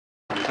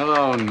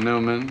Hello,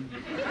 Newman.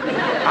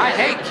 I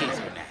hate Keith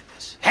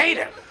Hernandez. Hate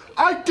him.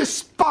 I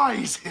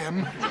despise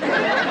him.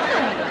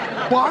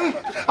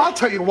 Why? I'll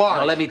tell you why.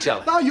 No, let me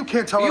tell it. No, you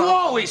can't tell it. You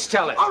always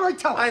tell it. All right,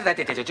 tell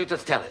it. You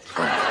just tell it.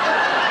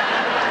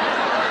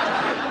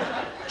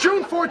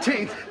 June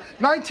 14th,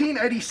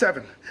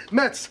 1987.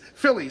 Mets,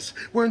 Phillies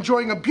were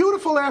enjoying a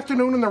beautiful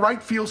afternoon in the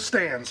right field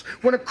stands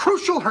when a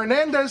crucial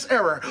Hernandez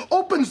error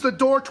opens the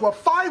door to a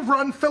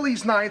 5-run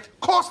Phillies ninth,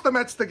 cost the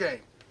Mets the game.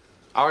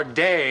 Our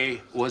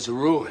day was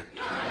ruined.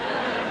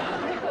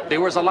 There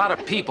was a lot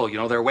of people,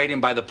 they're waiting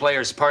by the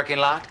players' parking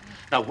lot.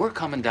 Now, we're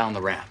coming down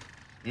the ramp.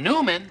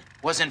 Newman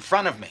was in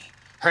front of me.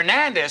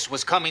 Hernandez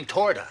was coming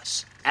toward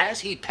us. As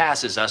he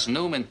passes us,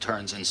 Newman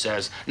turns and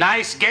says,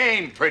 "Nice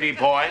game, pretty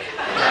boy."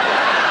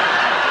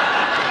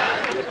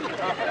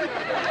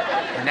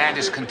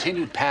 Hernandez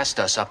continued past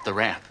us up the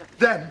ramp.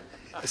 Then,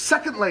 a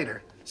second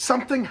later,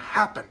 something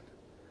happened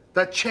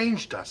that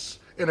changed us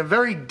in a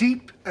very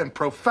deep and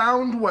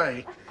profound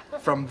way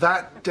from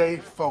that day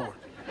forward.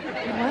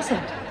 What was it?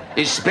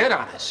 He spit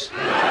on us.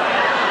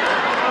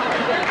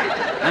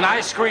 And I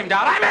screamed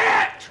out, "I'm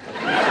hit!"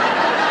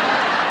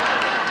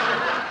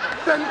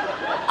 Then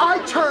I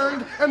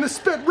turned and the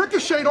spit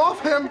ricocheted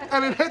off him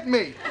and it hit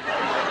me.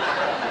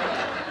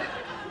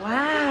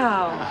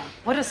 Wow,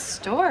 what a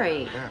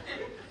story. Yeah.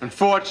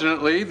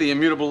 Unfortunately, the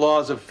immutable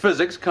laws of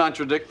physics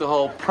contradict the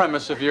whole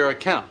premise of your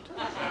account.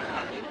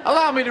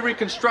 Allow me to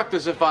reconstruct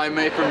this, if I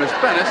may, for Miss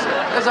Bennis,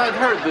 as I've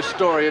heard this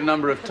story a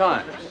number of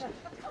times.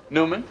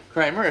 Newman,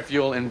 Kramer, if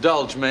you'll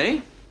indulge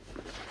me.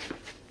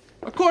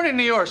 According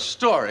to your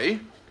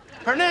story,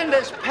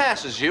 Hernandez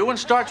passes you and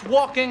starts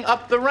walking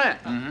up the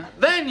ramp. Mm-hmm.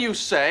 Then you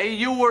say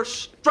you were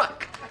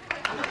struck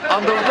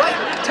on the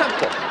right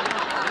temple.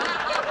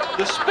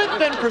 The spit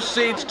then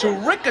proceeds to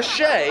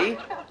ricochet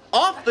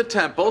off the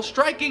temple,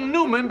 striking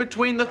Newman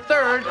between the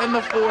 3rd and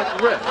the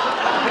 4th rib.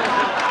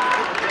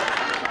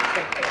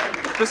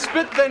 The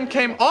spit then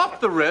came off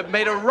the rib,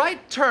 made a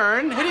right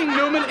turn, hitting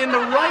Newman in the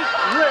right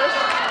wrist,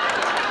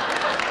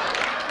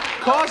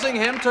 causing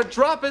him to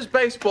drop his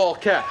baseball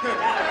cap.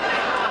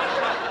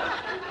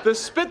 The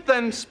spit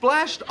then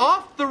splashed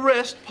off the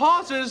wrist,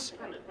 pauses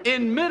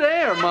in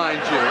midair,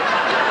 mind you,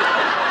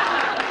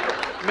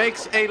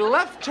 makes a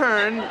left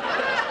turn,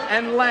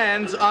 and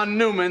lands on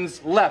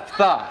Newman's left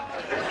thigh.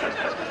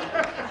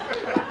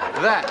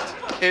 That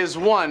is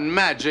one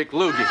magic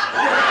loogie.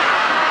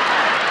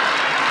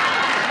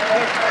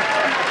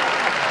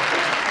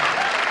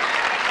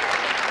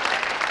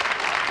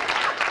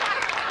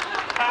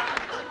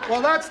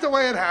 Well, that's the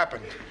way it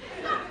happened.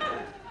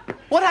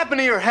 What happened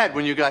to your head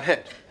when you got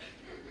hit?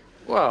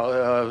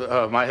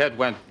 Well, my head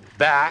went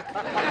back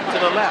to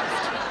the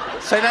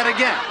left. Say that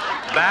again.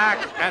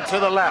 Back and to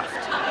the left.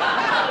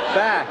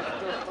 Back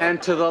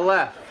and to the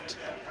left.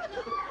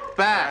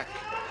 Back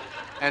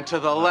and to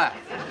the left.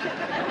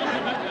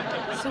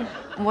 So,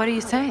 what are you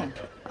saying?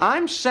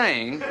 I'm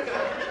saying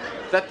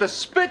that the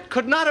spit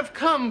could not have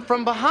come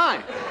from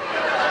behind.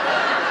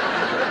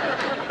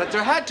 That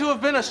there had to have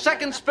been a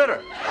second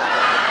spitter.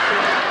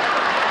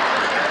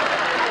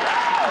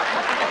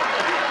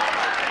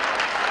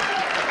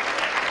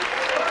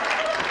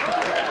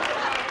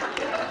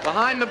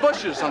 Behind the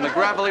bushes on the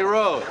gravelly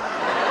road.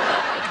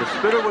 If the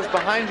spitter was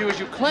behind you as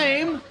you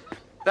claim,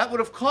 that would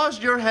have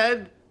caused your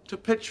head to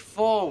pitch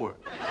forward.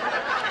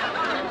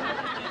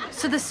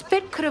 So the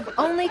spit could have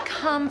only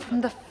come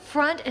from the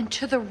front and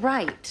to the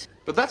right.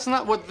 But that's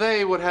not what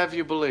they would have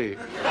you believe.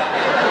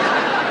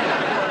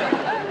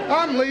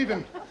 I'm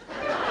leaving.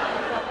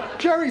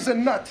 Jerry's a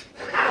nut.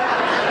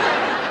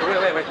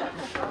 Wait.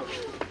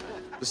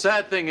 The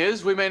sad thing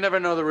is, we may never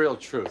know the real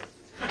truth.